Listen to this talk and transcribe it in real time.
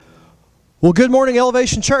Well, good morning,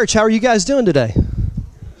 Elevation Church. How are you guys doing today?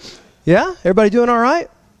 Yeah? Everybody doing all right?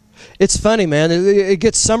 It's funny, man. It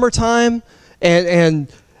gets summertime,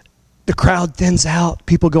 and the crowd thins out.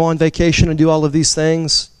 People go on vacation and do all of these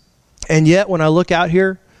things. And yet, when I look out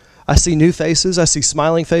here, I see new faces. I see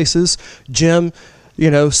smiling faces. Jim,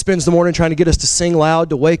 spends the morning trying to get us to sing loud,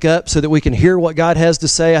 to wake up so that we can hear what God has to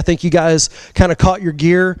say. I think you guys kind of caught your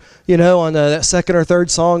gear, on that second or third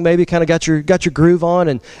song, maybe kind of got your groove on,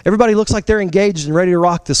 and everybody looks like they're engaged and ready to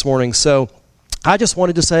rock this morning. So I just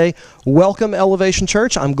wanted to say, welcome, Elevation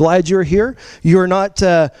Church. I'm glad you're here. You're not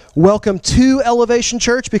welcome to Elevation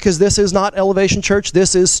Church because this is not Elevation Church.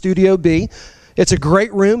 This is Studio B. It's a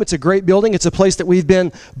great room. It's a great building. It's a place that we've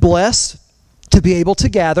been blessed to be able to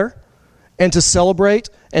gather and to celebrate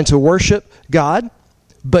and to worship God.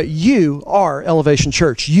 But you are Elevation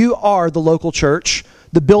Church. You are the local church.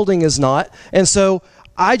 The building is not. And so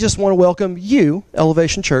I just want to welcome you,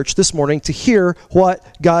 Elevation Church, this morning to hear what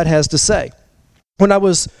God has to say. When I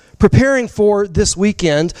was preparing for this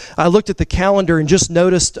weekend, I looked at the calendar and just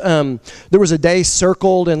noticed there was a day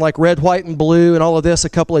circled in like red, white, and blue and all of this a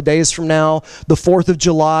couple of days from now. The 4th of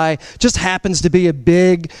July just happens to be a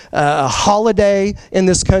big holiday in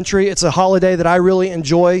this country. It's a holiday that I really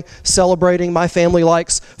enjoy celebrating. My family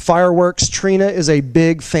likes fireworks. Trina is a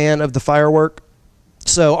big fan of the firework.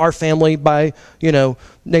 So our family, by,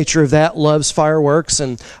 nature of that, loves fireworks.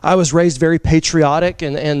 And I was raised very patriotic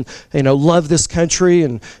and love this country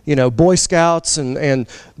and, Boy Scouts and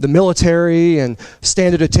the military and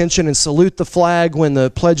stand at attention and salute the flag when the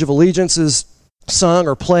Pledge of Allegiance is sung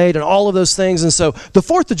or played and all of those things. And so the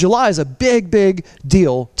 4th of July is a big, big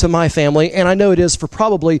deal to my family. And I know it is for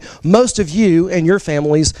probably most of you and your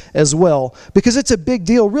families as well, because it's a big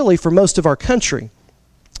deal really for most of our country.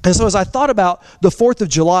 And so as I thought about the 4th of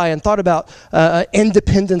July and thought about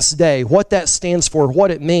Independence Day, what that stands for, what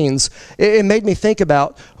it means, it made me think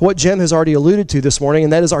about what Jim has already alluded to this morning,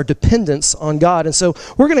 and that is our dependence on God. And so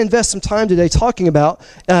we're going to invest some time today talking about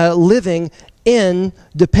living in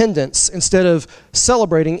dependence. Instead of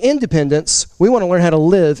celebrating independence, we want to learn how to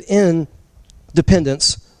live in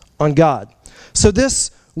dependence on God. So this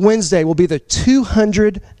Wednesday will be the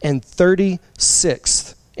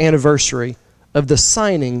 236th anniversary of the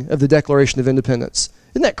signing of the Declaration of Independence.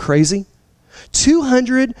 Isn't that crazy?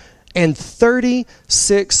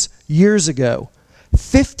 236 years ago,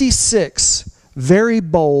 56 very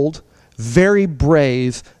bold, very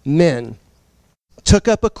brave men took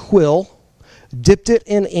up a quill, dipped it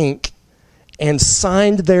in ink, and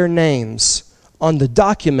signed their names on the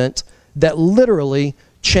document that literally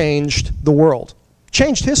changed the world,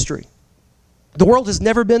 changed history. The world has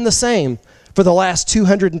never been the same for the last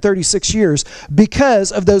 236 years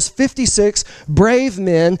because of those 56 brave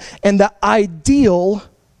men and the ideal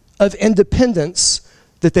of independence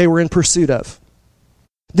that they were in pursuit of.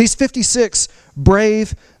 These 56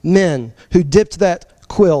 brave men who dipped that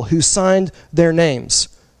quill, who signed their names,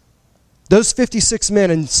 those 56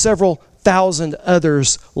 men and several thousand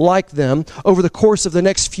others like them over the course of the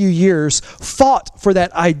next few years fought for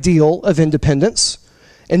that ideal of independence,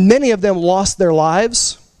 and many of them lost their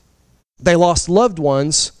lives. They lost loved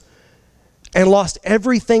ones and lost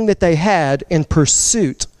everything that they had in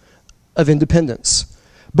pursuit of independence.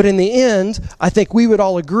 But in the end, I think we would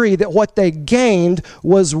all agree that what they gained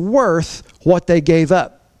was worth what they gave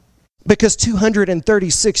up. Because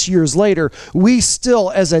 236 years later, we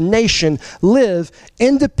still as a nation live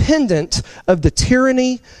independent of the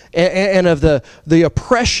tyranny and of the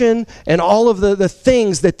oppression and all of the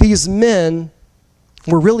things that these men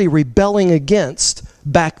were really rebelling against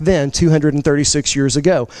back then, 236 years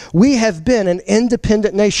ago. We have been an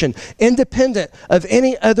independent nation, independent of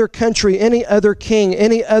any other country, any other king,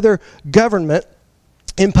 any other government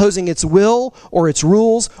imposing its will or its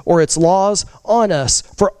rules or its laws on us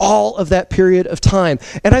for all of that period of time.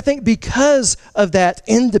 And I think because of that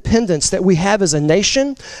independence that we have as a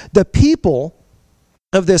nation, the people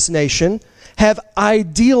of this nation have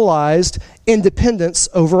idealized independence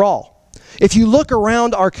overall. If you look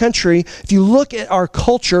around our country, if you look at our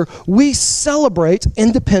culture, we celebrate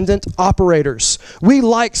independent operators. We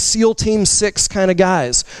like SEAL Team 6 kind of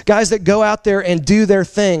guys that go out there and do their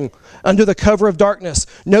thing under the cover of darkness,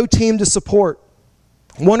 no team to support.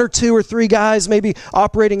 One or two or three guys maybe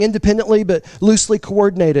operating independently but loosely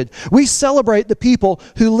coordinated. We celebrate the people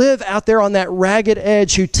who live out there on that ragged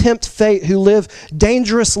edge, who tempt fate, who live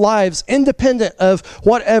dangerous lives independent of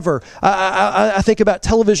whatever. I think about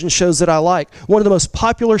television shows that I like. One of the most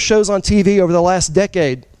popular shows on TV over the last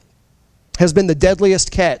decade has been The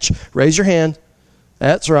Deadliest Catch. Raise your hand.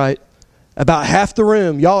 That's right. About half the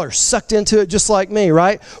room, y'all are sucked into it just like me,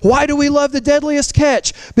 right? Why do we love The Deadliest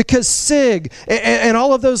Catch? Because Sig and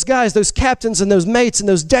all of those guys, those captains and those mates and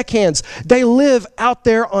those deckhands, they live out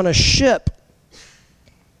there on a ship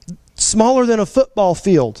smaller than a football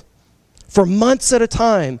field for months at a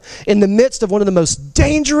time in the midst of one of the most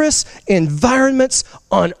dangerous environments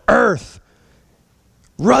on earth.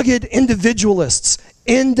 Rugged individualists,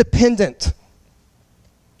 independent.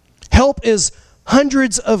 Help is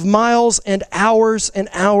hundreds of miles and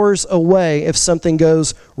hours away if something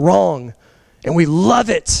goes wrong. And we love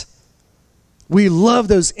it. We love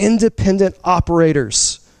those independent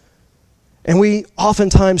operators. And we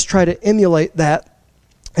oftentimes try to emulate that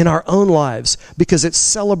in our own lives because it's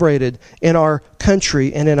celebrated in our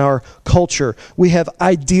country and in our culture. We have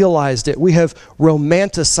idealized it. We have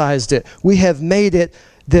romanticized it. We have made it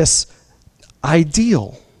this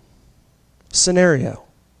ideal scenario.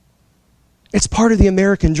 It's part of the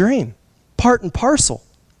American dream, part and parcel.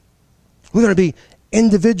 We want to be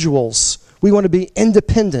individuals. We want to be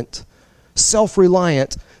independent,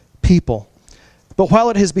 self-reliant people. But while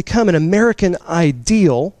it has become an American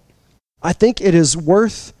ideal, I think it is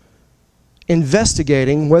worth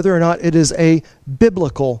investigating whether or not it is a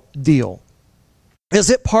biblical deal. Is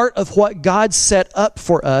it part of what God set up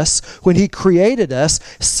for us when He created us,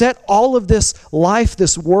 set all of this life,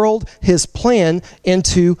 this world, His plan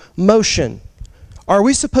into motion? Are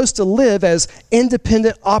we supposed to live as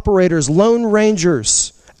independent operators, lone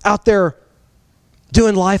rangers, out there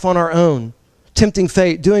doing life on our own, tempting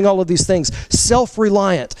fate, doing all of these things,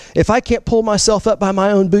 self-reliant? If I can't pull myself up by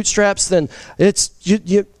my own bootstraps, then it's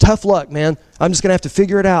tough luck, man. I'm just going to have to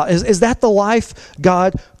figure it out. Is that the life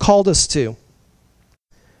God called us to?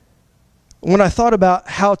 When I thought about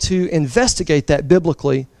how to investigate that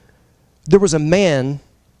biblically, there was a man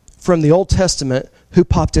from the Old Testament who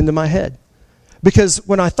popped into my head. Because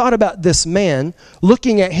when I thought about this man,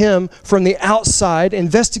 looking at him from the outside,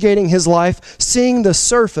 investigating his life, seeing the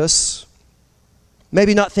surface,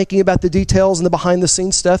 maybe not thinking about the details and the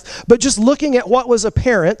behind-the-scenes stuff, but just looking at what was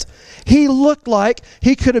apparent, he looked like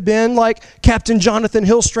he could have been like Captain Jonathan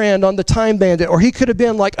Hillstrand on the Time Bandit, or he could have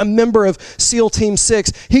been like a member of SEAL Team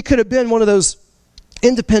 6. He could have been one of those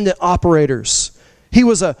independent operators. He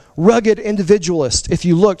was a rugged individualist if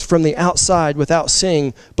you looked from the outside without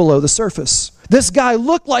seeing below the surface. This guy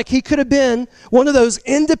looked like he could have been one of those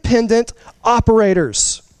independent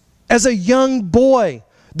operators. As a young boy,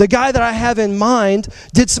 the guy that I have in mind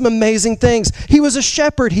did some amazing things. He was a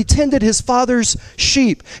shepherd. He tended his father's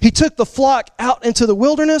sheep. He took the flock out into the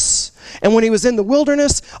wilderness, and when he was in the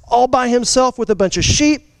wilderness, all by himself with a bunch of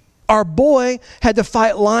sheep, our boy had to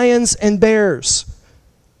fight lions and bears.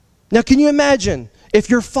 Now, can you imagine if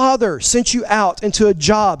your father sent you out into a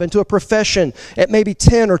job, into a profession at maybe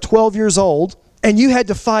 10 or 12 years old, and you had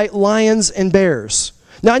to fight lions and bears?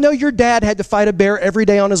 Now, I know your dad had to fight a bear every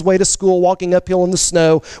day on his way to school, walking uphill in the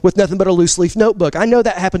snow with nothing but a loose leaf notebook. I know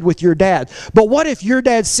that happened with your dad. But what if your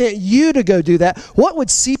dad sent you to go do that? What would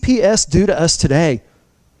CPS do to us today?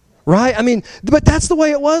 Right? I mean, but that's the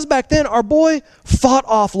way it was back then. Our boy fought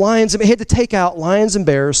off lions, and he had to take out lions and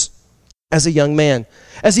bears as a young man.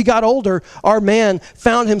 As he got older, our man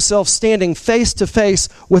found himself standing face to face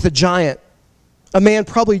with a giant, a man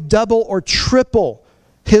probably double or triple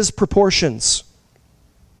his proportions.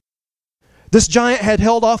 This giant had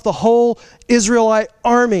held off the whole Israelite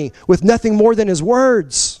army with nothing more than his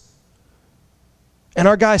words. And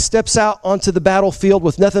our guy steps out onto the battlefield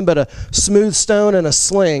with nothing but a smooth stone and a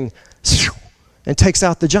sling and takes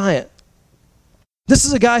out the giant. This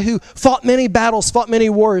is a guy who fought many battles, fought many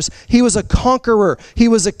wars. He was a conqueror. He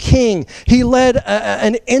was a king. He led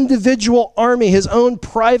an individual army, his own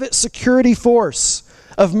private security force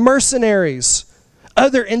of mercenaries,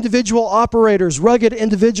 other individual operators, rugged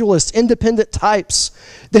individualists, independent types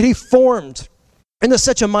that he formed. And as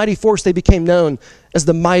such a mighty force, they became known as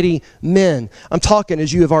the mighty men. I'm talking,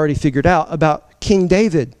 as you have already figured out, about King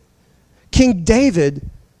David. King David,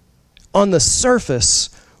 on the surface,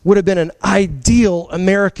 would have been an ideal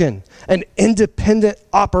American, an independent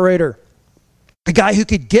operator, a guy who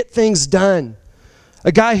could get things done,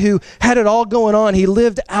 a guy who had it all going on. He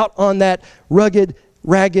lived out on that rugged,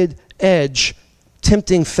 ragged edge,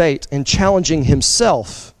 tempting fate and challenging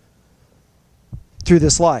himself through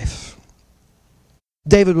this life.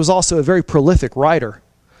 David was also a very prolific writer.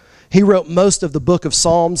 He wrote most of the book of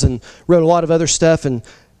Psalms and wrote a lot of other stuff. And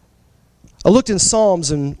I looked in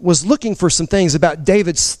Psalms and was looking for some things about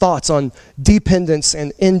David's thoughts on dependence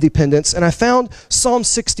and independence, and I found Psalm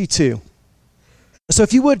 62. So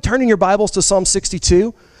if you would, turn in your Bibles to Psalm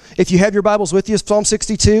 62. If you have your Bibles with you, Psalm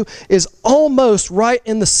 62 is almost right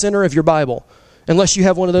in the center of your Bible. unless you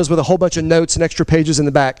have one of those with a whole bunch of notes and extra pages in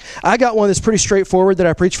the back. I got one that's pretty straightforward that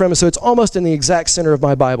I preach from, so it's almost in the exact center of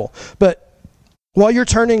my Bible. But while you're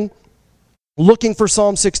looking for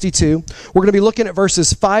Psalm 62, we're going to be looking at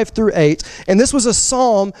verses 5 through 8. And this was a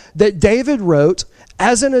psalm that David wrote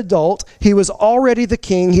as an adult. He was already the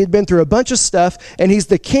king. He had been through a bunch of stuff, and he's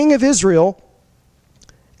the king of Israel.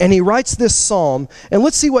 And he writes this psalm. And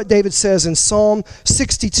let's see what David says in Psalm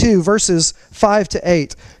 62, verses 5 to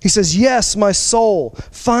 8. He says, "Yes, my soul,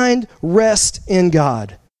 find rest in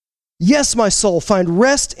God. Yes, my soul, find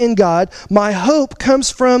rest in God. My hope comes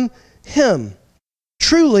from Him.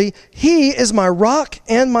 Truly, He is my rock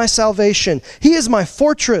and my salvation. He is my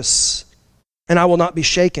fortress, and I will not be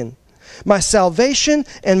shaken. My salvation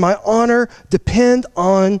and my honor depend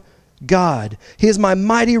on God. He is my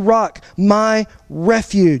mighty rock, my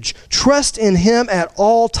refuge. Trust in Him at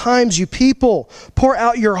all times, you people. Pour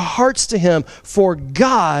out your hearts to Him, for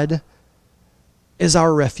God is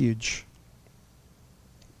our refuge."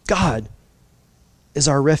 God is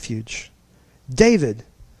our refuge. David,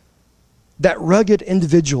 that rugged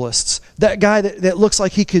individualist, that guy that looks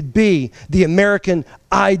like he could be the American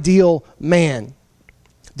ideal man.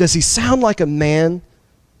 Does he sound like a man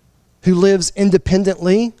who lives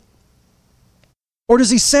independently? Or does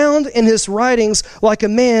he sound in his writings like a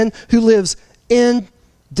man who lives in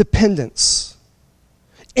dependence?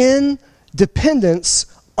 In dependence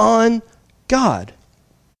on God.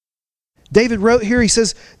 David wrote here, he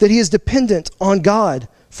says that he is dependent on God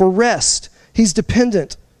for rest. He's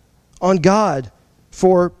dependent on God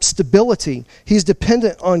for stability. He's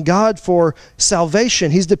dependent on God for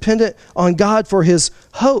salvation. He's dependent on God for his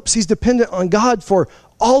hopes. He's dependent on God for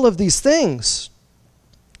all of these things.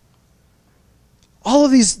 All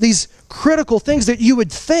of these critical things that you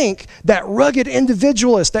would think that rugged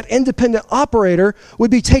individualist, that independent operator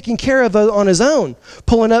would be taking care of on his own,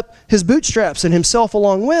 pulling up his bootstraps and himself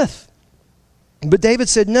along with. But David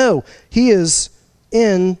said, no, he is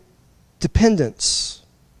in dependence.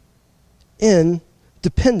 In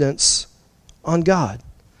dependence on God.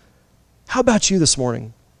 How about you this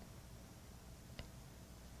morning?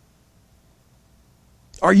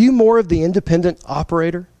 Are you more of the independent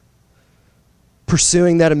operator?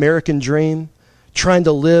 Pursuing that American dream, trying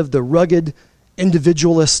to live the rugged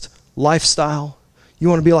individualist lifestyle? You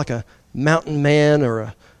want to be like a mountain man or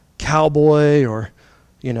a cowboy or,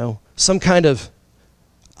 some kind of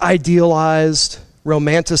idealized,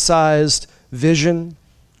 romanticized vision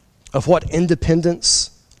of what independence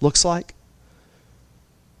looks like?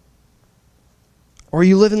 Or are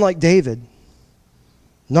you living like David,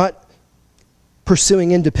 not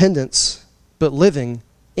pursuing independence, but living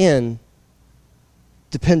in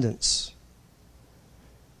dependence?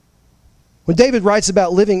 When David writes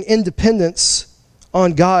about living in dependence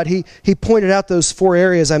on God, he pointed out those 4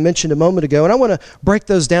 areas I mentioned a moment ago, and I want to break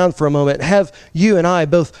those down for a moment and have you and I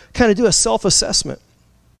both kind of do a self-assessment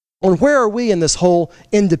on where are we in this whole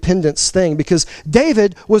independence thing, because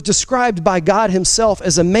David was described by God himself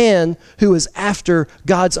as a man who is after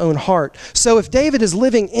God's own heart. So if David is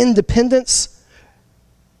living in dependence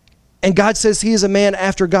and God says he is a man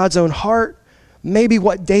after God's own heart, maybe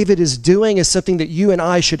what David is doing is something that you and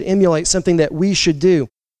I should emulate, something that we should do.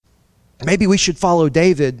 Maybe we should follow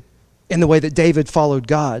David in the way that David followed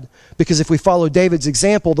God. Because if we follow David's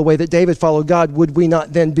example, the way that David followed God, would we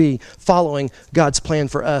not then be following God's plan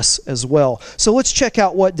for us as well? So let's check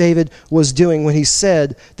out what David was doing when he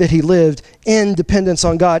said that he lived in dependence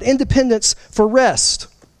on God. Independence for rest.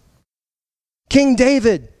 King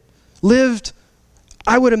David lived,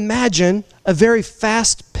 I would imagine, a very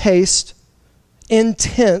fast-paced,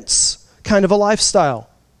 intense kind of a lifestyle.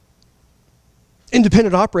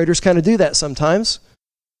 Independent operators kind of do that sometimes.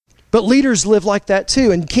 But leaders live like that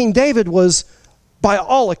too. And King David was, by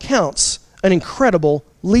all accounts, an incredible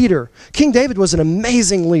leader. King David was an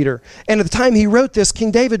amazing leader. And at the time he wrote this,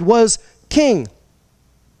 King David was king.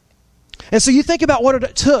 And so you think about what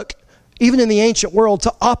it took, even in the ancient world,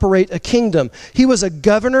 to operate a kingdom. He was a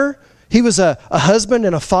governor. He was a husband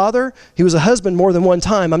and a father. He was a husband more than one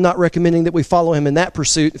time. I'm not recommending that we follow him in that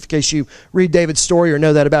pursuit, in case you read David's story or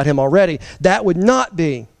know that about him already. That would not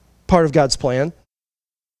be part of God's plan.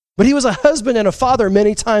 But he was a husband and a father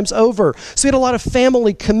many times over. So he had a lot of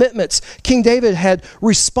family commitments. King David had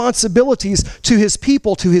responsibilities to his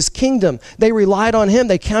people, to his kingdom. They relied on him.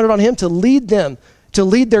 They counted on him to lead them, to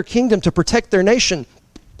lead their kingdom, to protect their nation.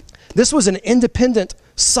 This was an independent,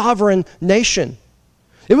 sovereign nation.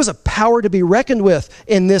 It was a power to be reckoned with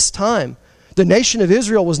in this time. The nation of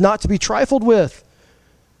Israel was not to be trifled with.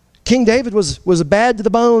 King David was a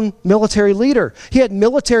bad-to-the-bone military leader. He had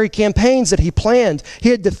military campaigns that he planned. He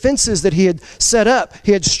had defenses that he had set up.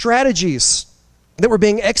 He had strategies that were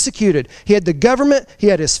being executed. He had the government, he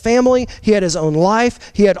had his family, he had his own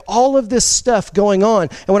life, he had all of this stuff going on.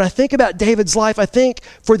 And when I think about David's life, I think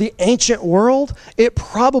for the ancient world, it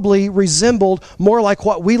probably resembled more like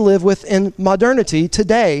what we live with in modernity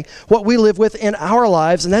today, what we live with in our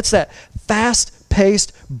lives, and that's that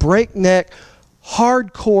fast-paced, breakneck,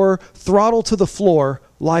 hardcore, throttle to the floor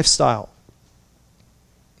lifestyle.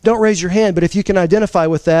 Don't raise your hand, but if you can identify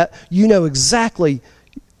with that, you know exactly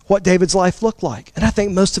what David's life looked like. And I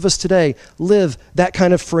think most of us today live that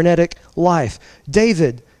kind of frenetic life.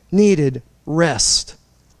 David needed rest.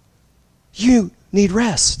 You need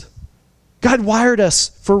rest. God wired us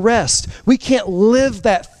for rest. We can't live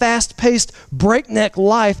that fast-paced, breakneck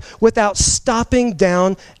life without stopping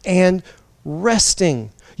down and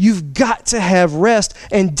resting. You've got to have rest.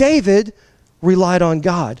 And David relied on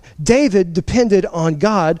God. David depended on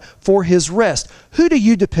God for his rest. Who do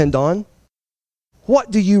you depend on?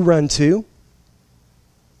 What do you run to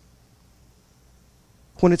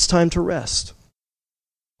when it's time to rest?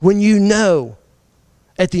 When you know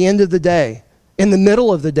at the end of the day, in the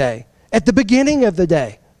middle of the day, at the beginning of the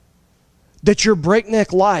day, that your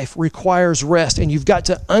breakneck life requires rest, and you've got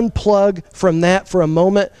to unplug from that for a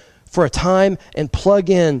moment, for a time, and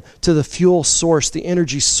plug in to the fuel source, the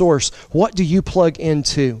energy source. What do you plug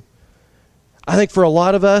into? I think for a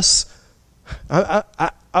lot of us,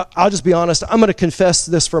 I'll just be honest. I'm going to confess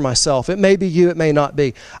this for myself. It may be you, it may not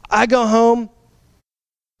be. I go home,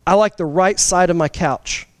 I like the right side of my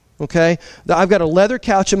couch, okay? I've got a leather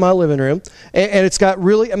couch in my living room, and it's got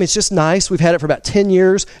really, it's just nice. We've had it for about 10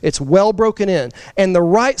 years. It's well broken in. And the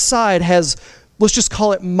right side has, let's just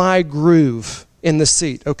call it my groove in the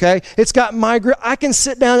seat, okay? It's got my groove. I can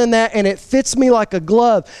sit down in that, and it fits me like a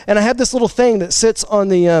glove. And I have this little thing that sits on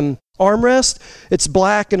the armrest. It's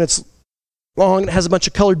black, and it's long, and it has a bunch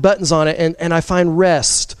of colored buttons on it, and I find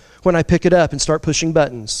rest when I pick it up and start pushing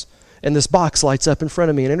buttons. And this box lights up in front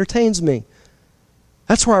of me and entertains me.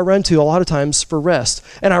 That's where I run to a lot of times for rest.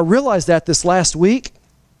 And I realized that this last week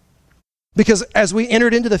because as we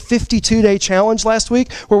entered into the 52-day challenge last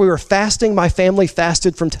week where we were fasting, my family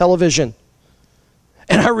fasted from television.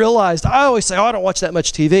 And I realized, I always say, I don't watch that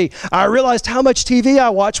much TV. I realized how much TV I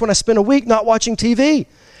watch when I spend a week not watching TV.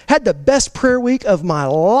 Had the best prayer week of my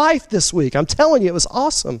life this week. I'm telling you, it was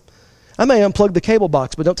awesome. I may unplug the cable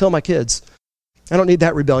box, but don't tell my kids. I don't need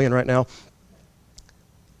that rebellion right now.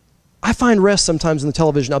 I find rest sometimes in the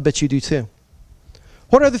television. I'll bet you do too.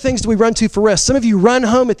 What other things do we run to for rest? Some of you run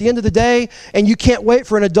home at the end of the day and you can't wait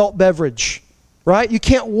for an adult beverage, right? You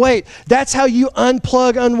can't wait. That's how you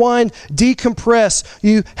unplug, unwind, decompress.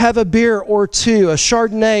 You have a beer or two, a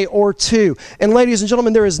Chardonnay or two. And ladies and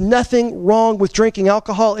gentlemen, there is nothing wrong with drinking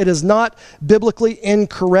alcohol. It is not biblically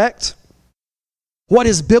incorrect. What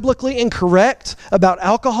is biblically incorrect about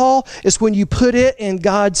alcohol is when you put it in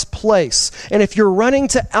God's place. And if you're running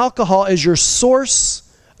to alcohol as your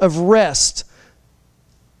source of rest,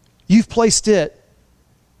 you've placed it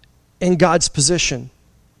in God's position.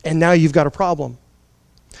 And now you've got a problem.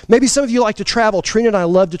 Maybe some of you like to travel. Trina and I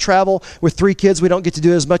love to travel. With 3 kids, we don't get to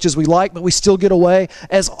do as much as we like, but we still get away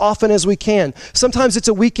as often as we can. Sometimes it's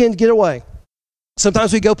a weekend getaway.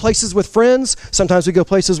 Sometimes we go places with friends. Sometimes we go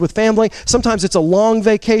places with family. Sometimes it's a long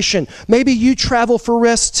vacation. Maybe you travel for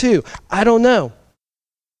rest too. I don't know.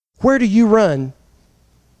 Where do you run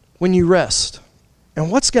when you rest?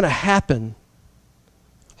 And what's going to happen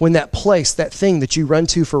when that place, that thing that you run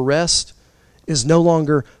to for rest is no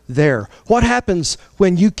longer there? What happens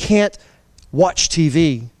when you can't watch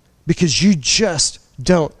TV because you just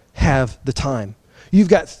don't have the time? You've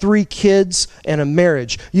got 3 kids and a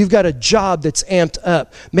marriage. You've got a job that's amped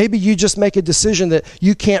up. Maybe you just make a decision that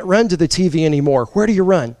you can't run to the TV anymore. Where do you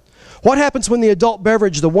run? What happens when the adult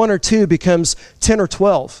beverage, the 1 or 2, becomes 10 or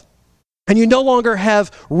 12? And you no longer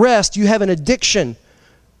have rest. You have an addiction.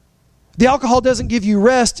 The alcohol doesn't give you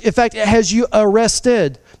rest. In fact, it has you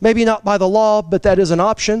arrested. Maybe not by the law, but that is an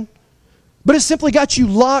option. But it simply got you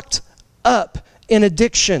locked up in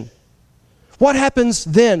addiction. What happens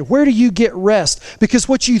then? Where do you get rest? Because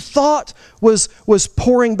what you thought was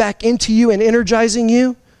pouring back into you and energizing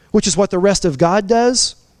you, which is what the rest of God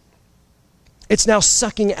does, it's now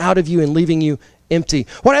sucking out of you and leaving you empty.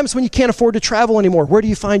 What happens when you can't afford to travel anymore? Where do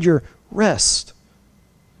you find your rest?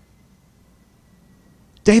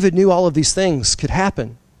 David knew all of these things could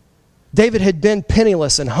happen. David had been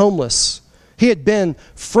penniless and homeless. He had been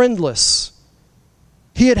friendless.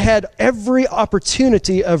 He had had every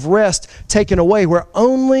opportunity of rest taken away where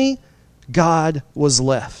only God was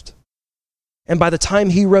left. And by the time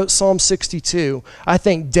he wrote Psalm 62, I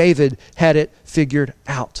think David had it figured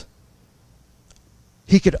out.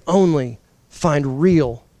 He could only find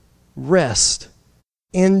real rest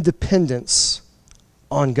in dependence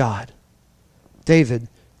on God. David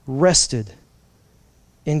rested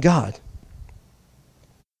in God.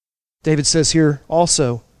 David says here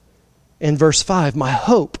also in verse 5, my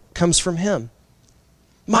hope comes from him.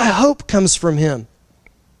 My hope comes from him.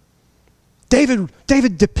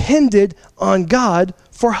 David depended on God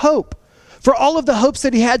for hope. For all of the hopes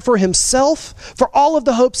that he had for himself, for all of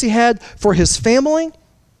the hopes he had for his family,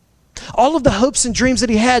 all of the hopes and dreams that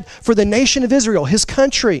he had for the nation of Israel, his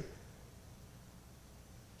country.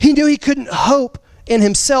 He knew he couldn't hope in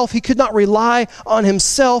himself. He could not rely on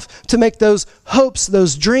himself to make those hopes,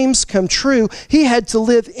 those dreams come true. He had to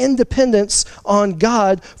live in dependence on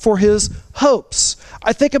God for his hopes.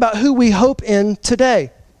 I think about who we hope in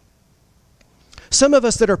today. Some of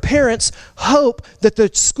us that are parents hope that the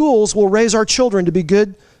schools will raise our children to be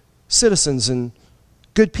good citizens and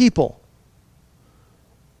good people.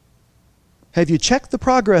 Have you checked the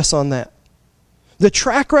progress on that? The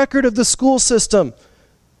track record of the school system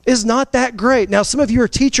is not that great. Now, some of you are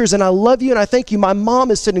teachers, and I love you, and I thank you. My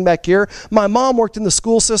mom is sitting back here. My mom worked in the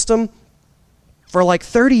school system for like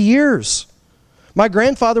 30 years. My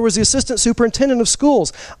grandfather was the assistant superintendent of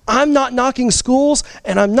schools. I'm not knocking schools,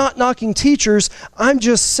 and I'm not knocking teachers. I'm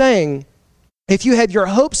just saying, if you have your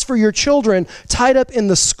hopes for your children tied up in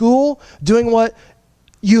the school, doing what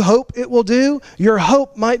you hope it will do, your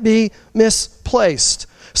hope might be misplaced.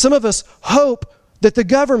 Some of us hope that the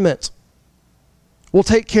government will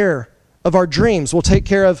take care of our dreams, will take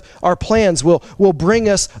care of our plans, will bring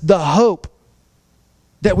us the hope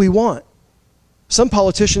that we want. Some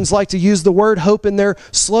politicians like to use the word hope in their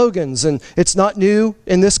slogans, and it's not new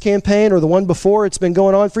in this campaign or the one before. It's been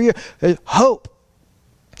going on for years. Hope.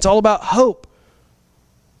 It's all about hope.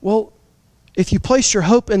 Well, if you place your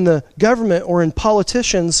hope in the government or in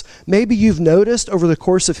politicians, maybe you've noticed over the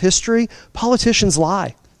course of history, politicians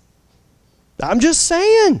lie. I'm just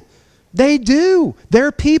saying. They do.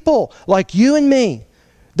 They're people like you and me.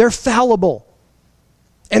 They're fallible.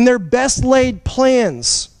 And their best laid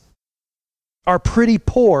plans are pretty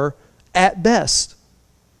poor at best.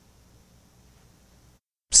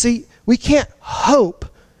 See, we can't hope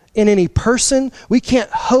in any person. We can't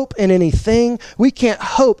hope in anything. We can't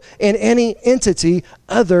hope in any entity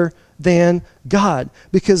other than God,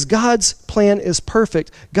 because God's plan is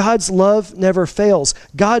perfect. God's love never fails.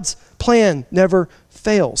 God's plan never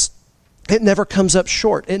fails. It never comes up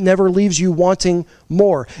short. It never leaves you wanting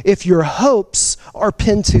more. If your hopes are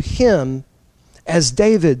pinned to Him, as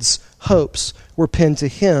David's hopes were pinned to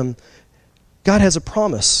Him, God has a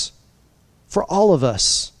promise for all of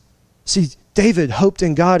us. See, David hoped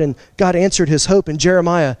in God, and God answered his hope in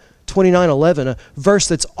Jeremiah 29:11, a verse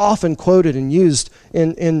that's often quoted and used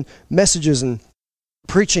in messages and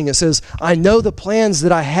preaching. It says, I know the plans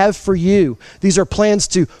that I have for you. These are plans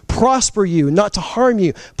to prosper you, not to harm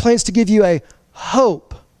you, plans to give you a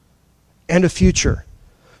hope and a future.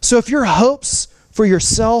 So if your hopes for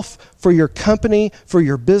yourself, for your company, for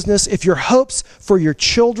your business, if your hopes for your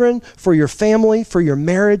children, for your family, for your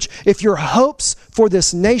marriage, if your hopes for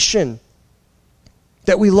this nation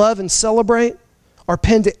that we love and celebrate are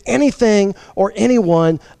pinned to anything or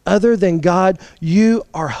anyone other than God, you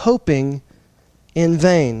are hoping in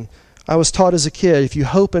vain. I was taught as a kid, if you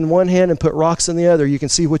hope in one hand and put rocks in the other, you can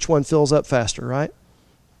see which one fills up faster, right?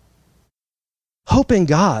 Hope in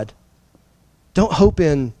God. Don't hope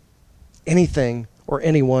in anything or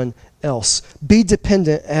anyone else. Be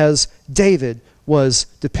dependent as David was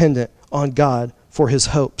dependent on God for his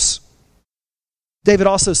hopes. David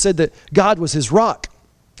also said that God was his rock,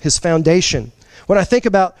 his foundation. When I think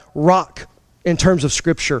about rock in terms of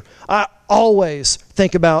Scripture, I always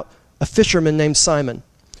think about a fisherman named Simon.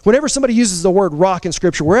 Whenever somebody uses the word rock in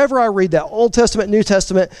Scripture, wherever I read that, Old Testament, New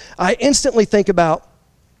Testament, I instantly think about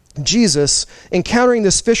Jesus encountering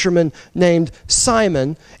this fisherman named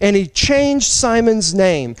Simon, and he changed Simon's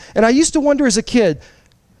name. And I used to wonder as a kid,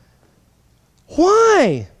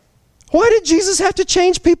 why? Why did Jesus have to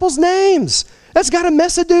change people's names? That's got to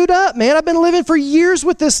mess a dude up, man. I've been living for years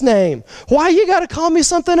with this name. Why you got to call me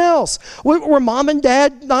something else? Were mom and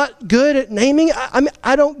dad not good at naming?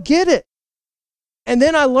 I don't get it. And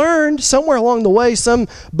then I learned somewhere along the way,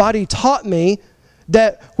 somebody taught me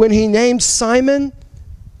that when he named Simon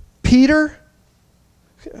Peter,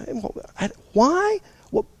 why?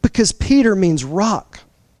 Well, because Peter means rock.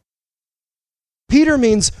 Peter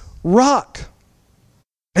means rock.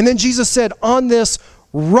 And then Jesus said, on this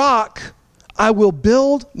rock I will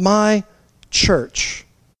build my church.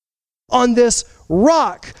 On this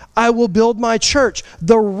rock I will build my church.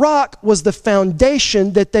 The rock was the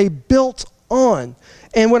foundation that they built on.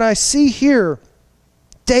 And when I see here,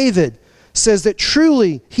 David says that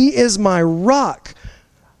truly he is my rock.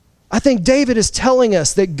 I think David is telling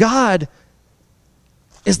us that God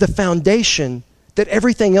is the foundation that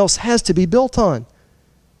everything else has to be built on.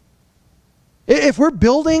 If we're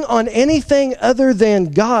building on anything other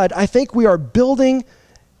than God, I think we are building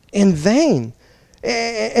in vain.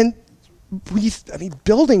 And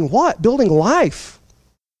building what? Building life.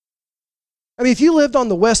 I mean, if you lived on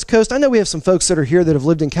the West Coast, I know we have some folks that are here that have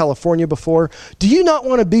lived in California before. Do you not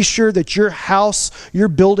want to be sure that your house, your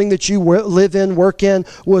building that you live in, work in,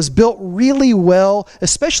 was built really well,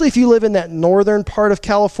 especially if you live in that northern part of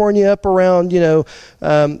California up around,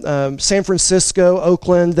 San Francisco,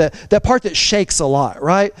 Oakland, that part that shakes a lot,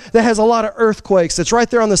 right? That has a lot of earthquakes, that's right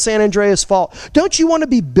there on the San Andreas Fault. Don't you want to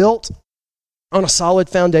be built on a solid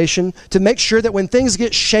foundation to make sure that when things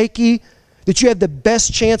get shaky, that you have the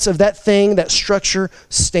best chance of that thing, that structure,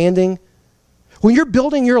 standing? When you're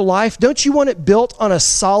building your life, don't you want it built on a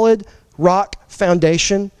solid rock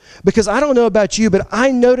foundation? Because I don't know about you, but I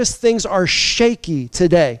notice things are shaky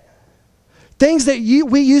today. Things that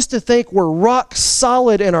we used to think were rock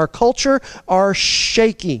solid in our culture are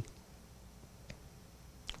shaky.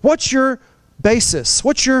 What's your basis?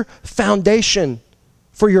 What's your foundation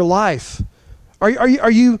for your life? Are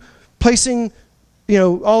you placing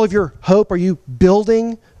all of your hope? Are you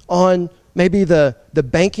building on maybe the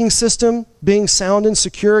banking system being sound and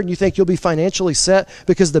secure, and you think you'll be financially set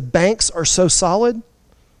because the banks are so solid?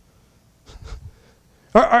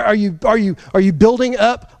 Are you building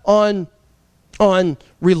up on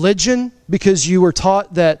religion because you were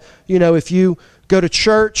taught that if you go to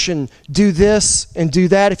church and do this and do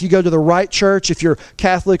that, if you go to the right church, if you're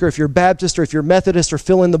Catholic or if you're Baptist or if you're Methodist or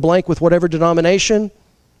fill in the blank with whatever denomination?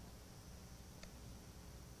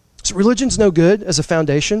 So religion's no good as a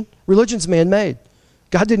foundation. Religion's man-made.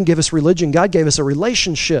 God didn't give us religion. God gave us a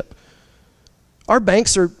relationship. Our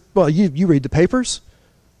banks are, you read the papers.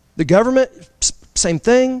 The government, same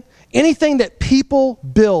thing. Anything that people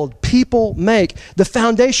build, people make, the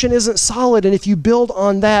foundation isn't solid, and if you build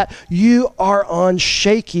on that, you are on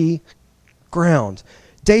shaky ground.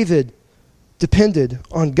 David depended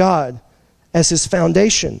on God as his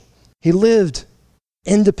foundation. He lived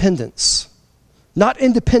independence. Not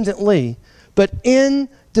independently, but in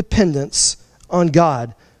dependence on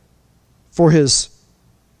God for his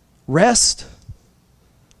rest,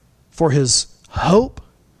 for his hope,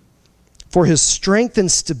 for his strength and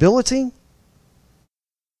stability.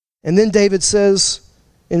 And then David says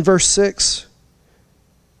in verse 6,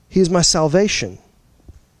 he is my salvation.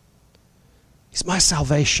 He's my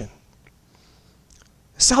salvation.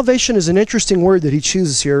 Salvation is an interesting word that he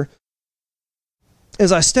chooses here.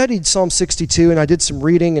 As I studied Psalm 62 and I did some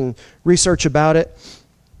reading and research about it,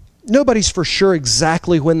 nobody's for sure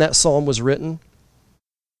exactly when that psalm was written.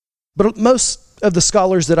 But most of the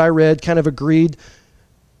scholars that I read kind of agreed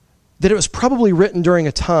that it was probably written during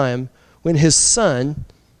a time when his son,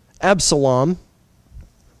 Absalom,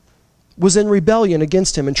 was in rebellion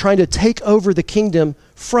against him and trying to take over the kingdom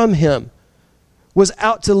from him, was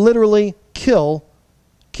out to literally kill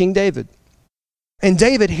King David. And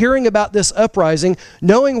David, hearing about this uprising,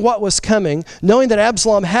 knowing what was coming, knowing that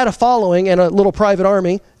Absalom had a following and a little private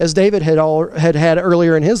army, as David had had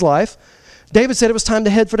earlier in his life, David said it was time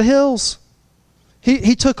to head for the hills.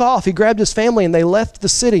 He took off. He grabbed his family and they left the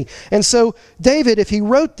city. And so David, if he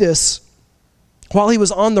wrote this while he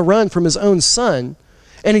was on the run from his own son,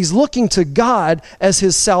 and he's looking to God as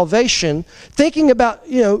his salvation, thinking about,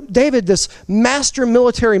 David, this master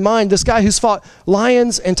military mind, this guy who's fought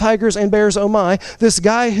lions and tigers and bears, oh my, this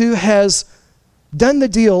guy who has done the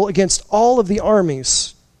deal against all of the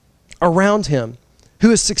armies around him,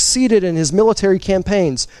 who has succeeded in his military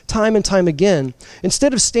campaigns time and time again.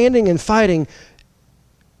 Instead of standing and fighting,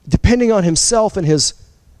 depending on himself and his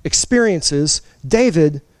experiences,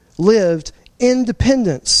 David lived in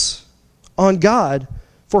dependence on God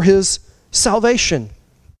for his salvation.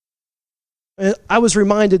 And I was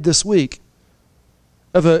reminded this week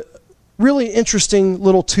of a really interesting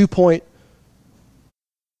little 2-point,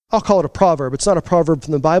 I'll call it a proverb. It's not a proverb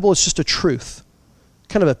from the Bible, it's just a truth,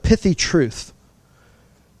 kind of a pithy truth.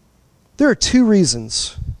 There are 2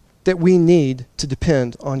 reasons that we need to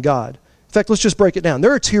depend on God. In fact, let's just break it down.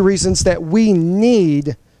 There are 2 reasons that we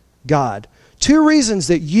need God. 2 reasons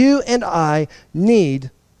that you and I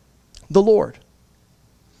need the Lord.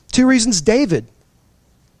 2 reasons David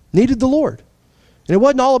needed the Lord. And it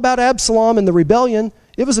wasn't all about Absalom and the rebellion.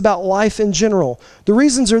 It was about life in general. The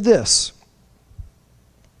reasons are this.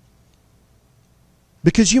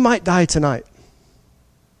 Because you might die tonight.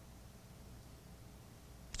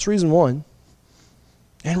 That's reason 1.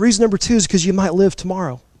 And reason number 2 is because you might live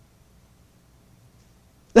tomorrow.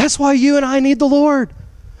 That's why you and I need the Lord.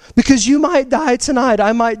 Because you might die tonight.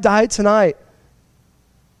 I might die tonight.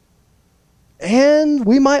 And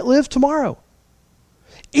we might live tomorrow.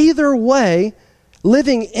 Either way,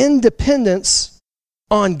 living in dependence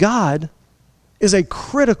on God is a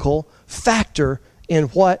critical factor in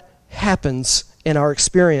what happens in our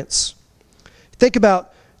experience. Think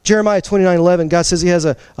about Jeremiah 29:11. God says he has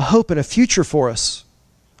a hope and a future for us.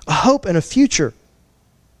 A hope and a future.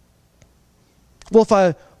 Well, if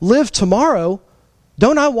I live tomorrow,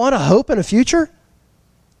 don't I want a hope and a future?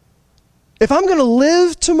 If I'm going to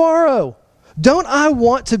live tomorrow, don't I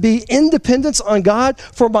want to be in dependence on God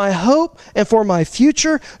for my hope and for my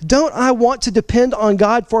future? Don't I want to depend on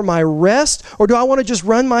God for my rest? Or do I want to just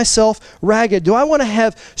run myself ragged? Do I want to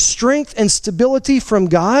have strength and stability from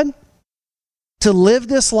God to live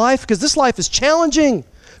this life? Because this life is challenging.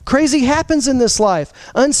 Crazy happens in this life.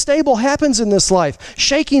 Unstable happens in this life.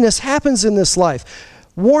 Shakiness happens in this life.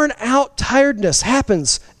 Worn out tiredness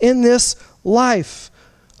happens in this life.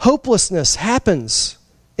 Hopelessness happens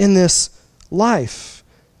in this life.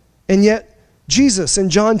 And yet, Jesus in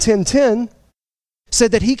John 10:10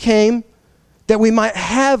 said that he came that we might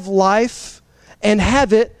have life and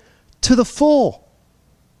have it to the full.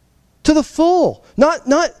 To the full. Not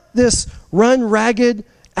this run ragged,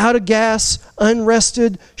 out of gas,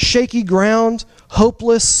 unrested, shaky ground,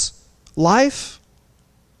 hopeless life,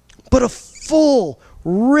 but a full,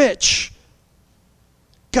 rich,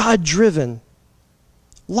 God-driven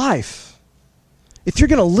life. If you're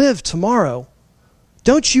going to live tomorrow,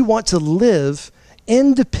 don't you want to live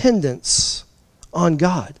in dependence on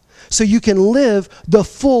God so you can live the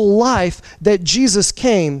full life that Jesus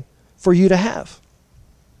came for you to have?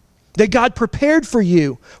 That God prepared for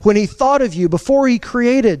you when he thought of you before he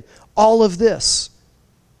created all of this.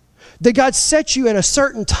 That God set you in a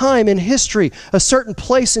certain time in history, a certain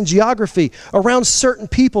place in geography, around certain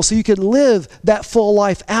people so you could live that full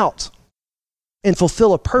life out and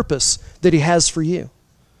fulfill a purpose that he has for you.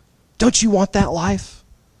 Don't you want that life?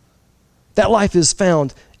 That life is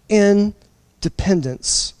found in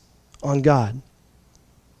dependence on God.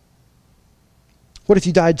 What if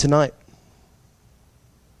you died tonight?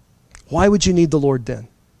 Why would you need the Lord then?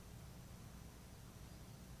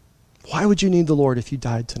 Why would you need the Lord if you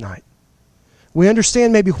died tonight? We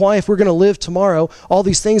understand maybe why, if we're going to live tomorrow, all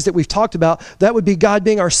these things that we've talked about, that would be God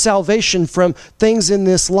being our salvation from things in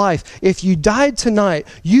this life. If you died tonight,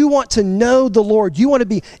 you want to know the Lord. You want to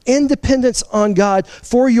be in dependence on God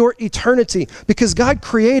for your eternity, because God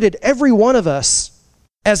created every one of us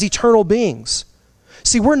as eternal beings.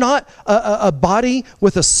 See, we're not a body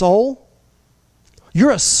with a soul.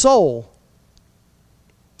 You're a soul,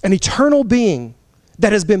 an eternal being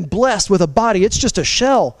that has been blessed with a body. It's just a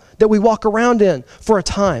shell that we walk around in for a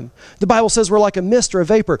time. The Bible says we're like a mist or a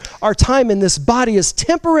vapor. Our time in this body is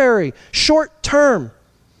temporary, short term.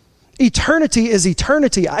 Eternity is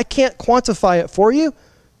eternity. I can't quantify it for you.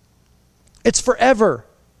 It's forever.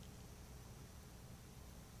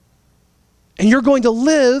 And you're going to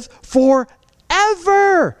live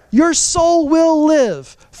forever. Your soul will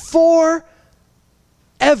live forever.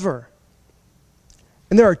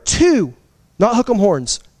 And there are two, not hook 'em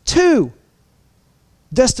horns, two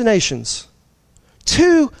destinations,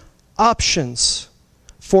 two options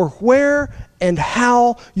for where and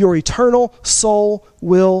how your eternal soul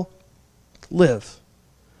will live.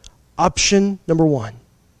 Option number one: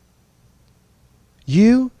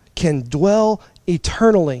 you can dwell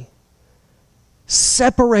eternally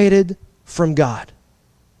separated from God,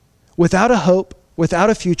 without a hope, without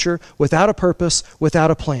a future, without a purpose,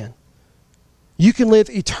 without a plan. You can live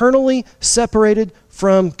eternally separated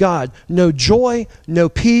from God. No joy, no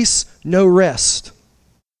peace, no rest.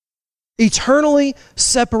 Eternally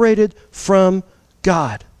separated from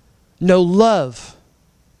God. No love.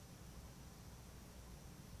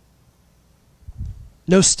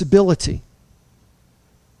 No stability.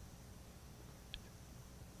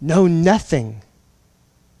 No nothing.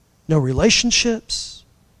 No relationships.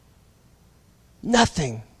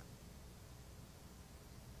 Nothing.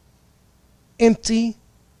 Empty,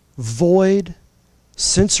 void,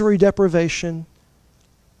 sensory deprivation,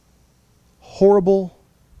 horrible,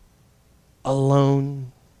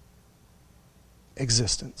 alone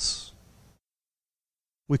existence.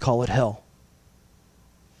 We call it hell.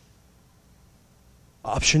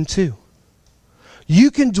 Option two: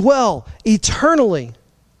 you can dwell eternally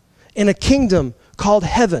in a kingdom called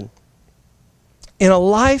heaven, in a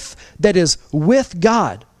life that is with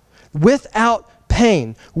God, without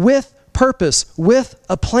pain, with purpose, with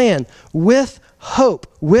a plan, with hope,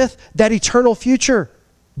 with that eternal future,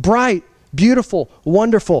 bright, beautiful,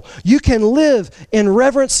 wonderful. You can live in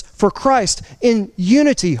reverence for Christ, in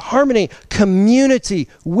unity, harmony, community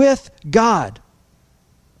with God,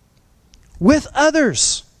 with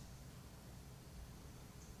others.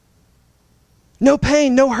 No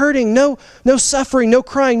pain, no hurting, no suffering, no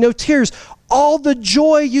crying, no tears. All the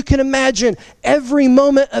joy you can imagine every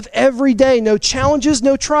moment of every day. No challenges,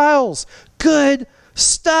 no trials. Good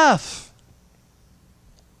stuff.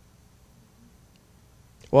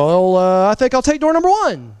 Well, I think I'll take door number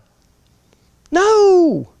 1.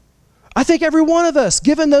 No. I think every one of us,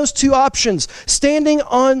 given those two options, standing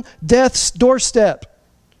on death's doorstep,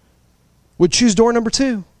 would choose door number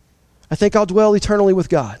 2. I think I'll dwell eternally with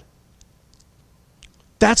God.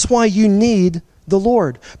 That's why you need the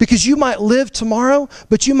Lord. Because you might live tomorrow,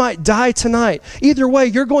 but you might die tonight. Either way,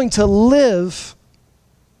 you're going to live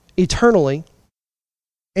eternally,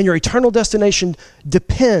 and your eternal destination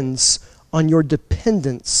depends on your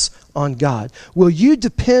dependence on God. Will you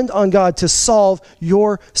depend on God to solve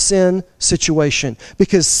your sin situation?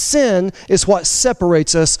 Because sin is what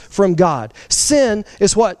separates us from God. Sin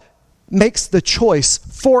is what makes the choice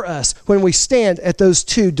for us when we stand at those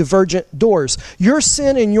two divergent doors. Your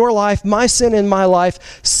sin in your life, my sin in my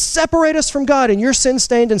life, separate us from God, and you're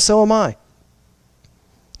sin-stained, and so am I.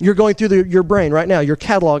 You're going through your brain right now. You're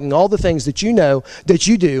cataloging all the things that you know that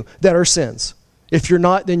you do that are sins. If you're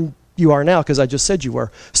not, then you are now, because I just said you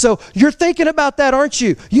were. So you're thinking about that, aren't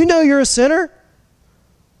you? You know you're a sinner.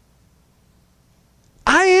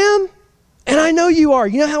 I am. And I know you are.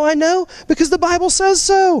 You know how I know? Because the Bible says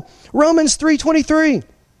so. Romans 3:23.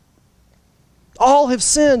 All have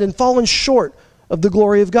sinned and fallen short of the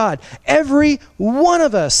glory of God. Every one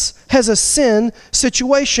of us has a sin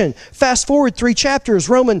situation. Fast forward 3 chapters.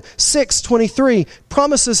 Romans 6:23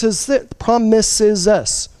 promises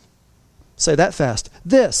us. Say that fast.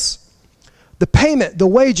 This. The payment, the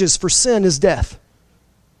wages for sin is death.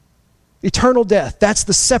 Eternal death. That's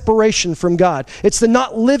the separation from God. It's the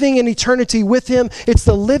not living in eternity with Him. It's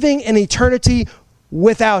the living in eternity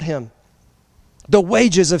without Him. The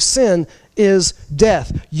wages of sin is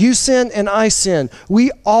death. You sin and I sin.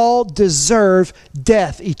 We all deserve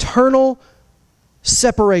death. Eternal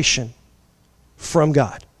separation from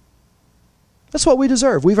God. That's what we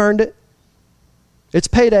deserve. We've earned it. It's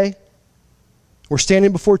payday. We're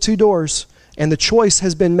standing before 2 doors, and the choice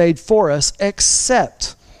has been made for us,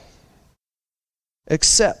 except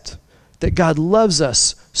that God loves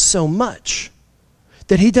us so much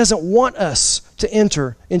that He doesn't want us to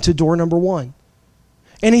enter into door number 1.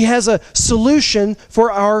 And He has a solution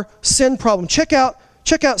for our sin problem. Check out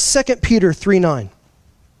 2 Peter 3:9.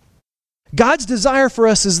 God's desire for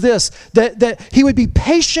us is this, that He would be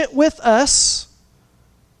patient with us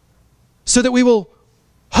so that we will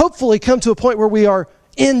hopefully come to a point where we are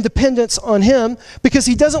in dependence on Him, because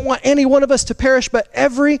He doesn't want any one of us to perish, but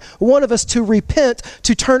every one of us to repent,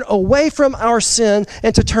 to turn away from our sin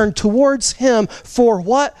and to turn towards Him for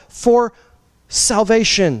what? For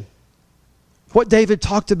salvation. What David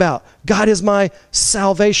talked about. God is my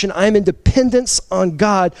salvation. I am in dependence on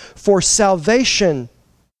God for salvation.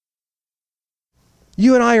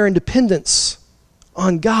 You and I are in dependence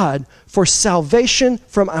on God for salvation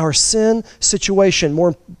from our sin situation.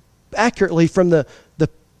 More accurately, from the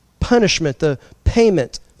punishment, the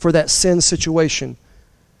payment for that sin situation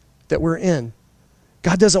that we're in.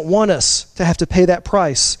 God doesn't want us to have to pay that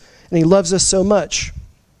price. And He loves us so much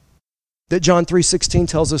that John 3:16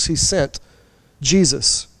 tells us He sent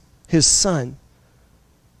Jesus, His Son,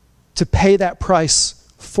 to pay that price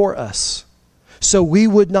for us so we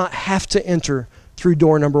would not have to enter through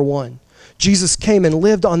door number 1. Jesus came and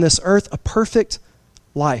lived on this earth a perfect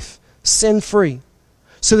life, sin-free,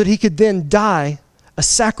 so that He could then die a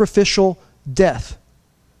sacrificial death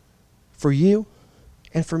for you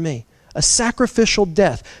and for me. A sacrificial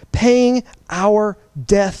death, paying our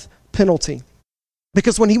death penalty.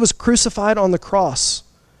 Because when He was crucified on the cross,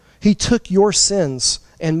 He took your sins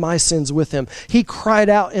and my sins with Him. He cried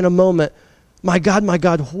out in a moment, my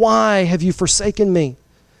God, why have you forsaken me?"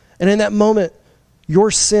 And in that moment,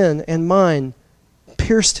 your sin and mine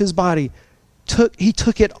pierced His body. He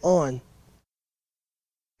took it on.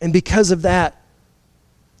 And because of that,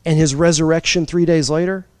 and His resurrection 3 days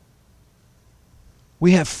later,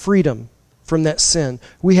 we have freedom from that sin.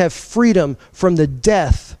 We have freedom from the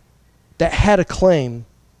death that had a claim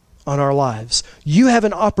on our lives. You have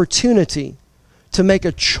an opportunity to make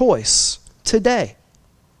a choice today.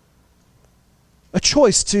 A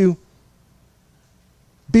choice to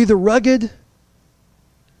be the rugged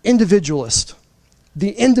individualist,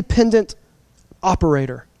 the independent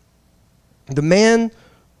operator, the man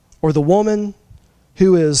or the woman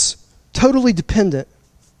who is totally dependent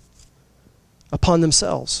upon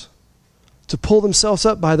themselves, to pull themselves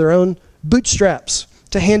up by their own bootstraps,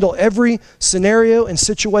 to handle every scenario and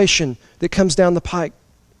situation that comes down the pike,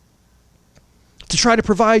 to try to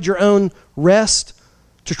provide your own rest,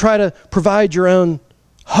 to try to provide your own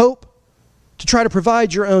hope, to try to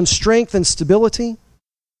provide your own strength and stability,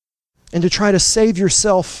 and to try to save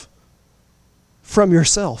yourself from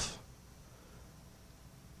yourself.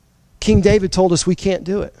 King David told us we can't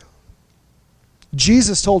do it.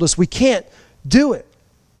 Jesus told us we can't do it.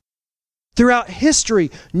 Throughout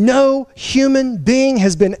history, no human being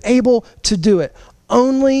has been able to do it.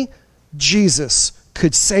 Only Jesus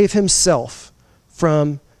could save himself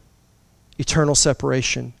from eternal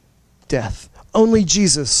separation, death. Only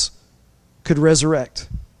Jesus could resurrect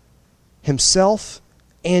himself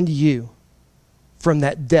and you from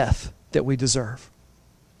that death that we deserve.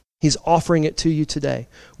 He's offering it to you today.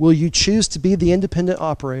 Will you choose to be the independent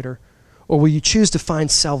operator, or will you choose to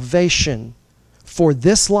find salvation for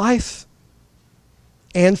this life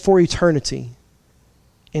and for eternity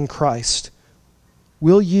in Christ?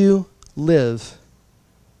 Will you live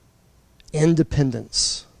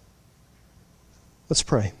independence? Let's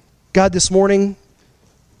pray. God, this morning,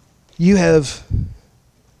 you have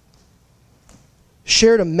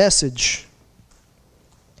shared a message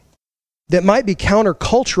that might be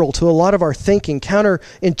countercultural to a lot of our thinking,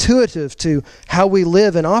 counterintuitive to how we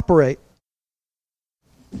live and operate.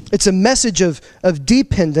 It's a message of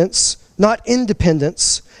dependence, not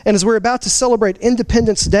independence. And as we're about to celebrate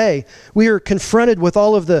Independence Day, we are confronted with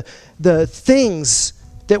all of the things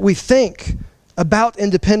that we think about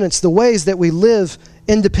independence, the ways that we live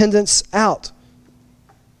independence out.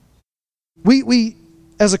 We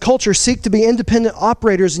as a culture seek to be independent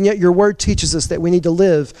operators, and yet your word teaches us that we need to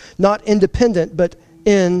live not independent, but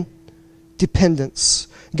in dependence.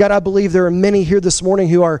 God, I believe there are many here this morning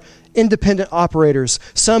who are independent operators,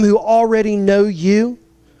 some who already know you,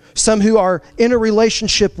 some who are in a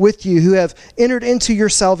relationship with you, who have entered into your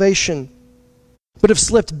salvation, but have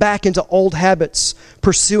slipped back into old habits,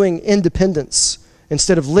 pursuing independence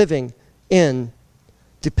instead of living in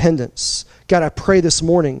dependence. God, I pray this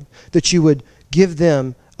morning that you would give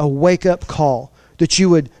them a wake-up call, that you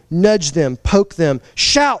would nudge them, poke them,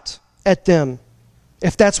 shout at them,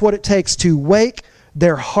 if that's what it takes, to wake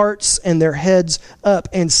their hearts and their heads up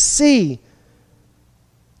and see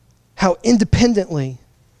how independently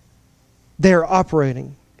they're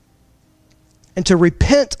operating, and to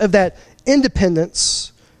repent of that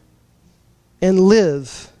independence and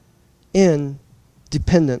live in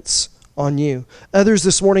dependence on you. Others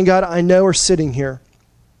this morning, God, I know are sitting here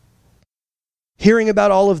hearing about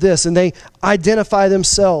all of this, and they identify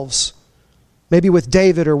themselves maybe with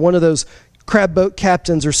David or one of those crab boat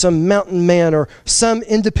captains or some mountain man or some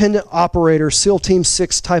independent operator, SEAL Team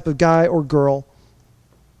 6 type of guy or girl.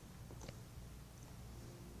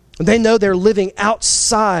 They know they're living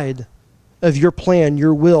outside of your plan,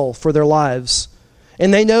 your will for their lives.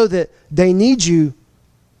 And they know that they need you.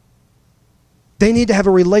 They need to have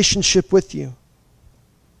a relationship with you.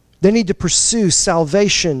 They need to pursue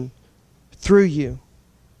salvation through you,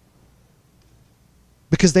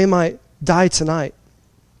 because they might die tonight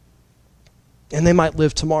and they might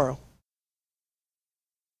live tomorrow.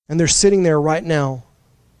 And they're sitting there right now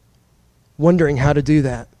wondering how to do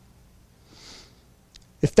that.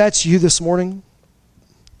 If that's you this morning,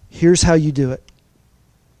 here's how you do it.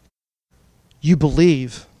 You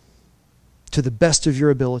believe to the best of your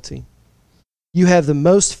ability. You have the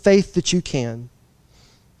most faith that you can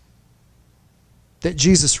that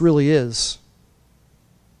Jesus really is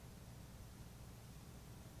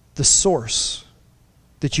the source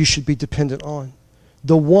that you should be dependent on,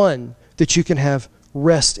 the one that you can have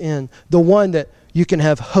rest in, the one that you can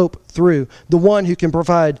have hope through, the one who can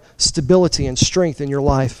provide stability and strength in your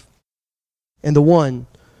life, and the one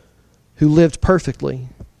who lived perfectly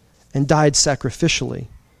and died sacrificially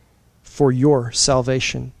for your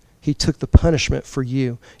salvation. He took the punishment for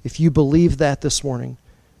you. If you believe that this morning,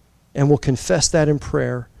 and will confess that in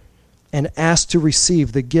prayer and ask to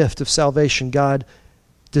receive the gift of salvation God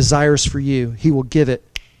desires for you, He will give it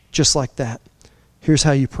just like that. Here's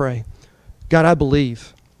how you pray. God, I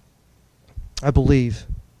believe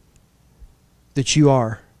that you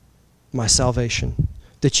are my salvation,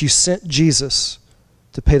 that you sent Jesus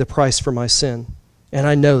to pay the price for my sin. And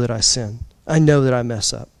I know that I sin. I know that I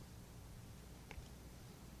mess up.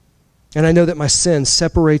 And I know that my sin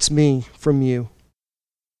separates me from you,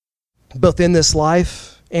 both in this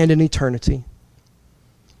life and in eternity.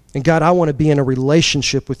 And God, I want to be in a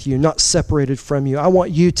relationship with you, not separated from you. I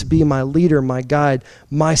want you to be my leader, my guide,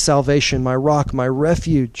 my salvation, my rock, my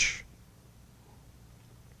refuge.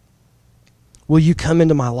 Will you come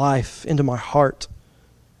into my life, into my heart,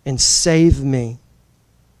 and save me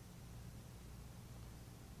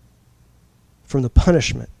from the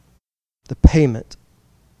punishment, the payment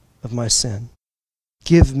of my sin?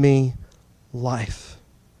 Give me life.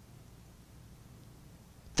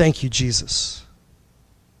 Thank you, Jesus.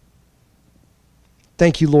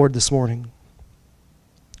 Thank you, Lord, this morning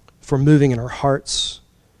for moving in our hearts,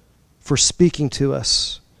 for speaking to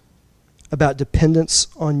us about dependence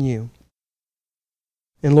on you.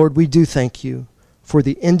 And Lord, we do thank you for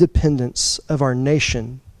the independence of our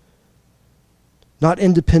nation, not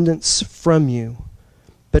independence from you,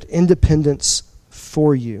 but independence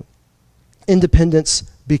for you, independence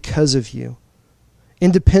because of you,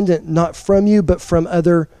 independent not from you, but from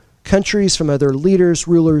other countries, from other leaders,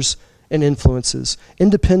 rulers, and influences,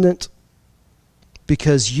 independent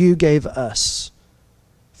because you gave us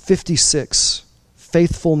 56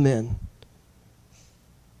 faithful men,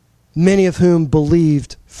 many of whom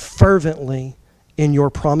believed fervently in your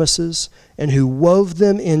promises and who wove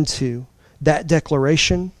them into that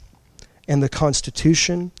declaration and the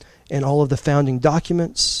Constitution and all of the founding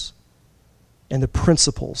documents and the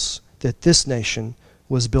principles that this nation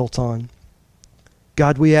was built on.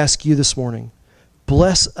 God, we ask you this morning,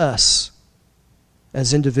 bless us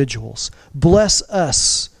as individuals. Bless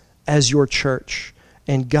us as your church.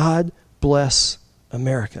 And God, bless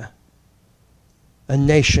America, a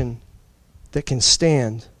nation that can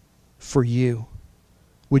stand for you.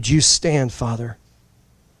 Would you stand, Father,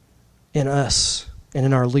 in us and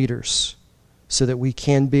in our leaders so that we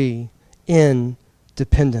can be in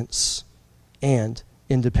dependence and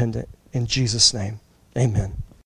independent. In Jesus' name, amen.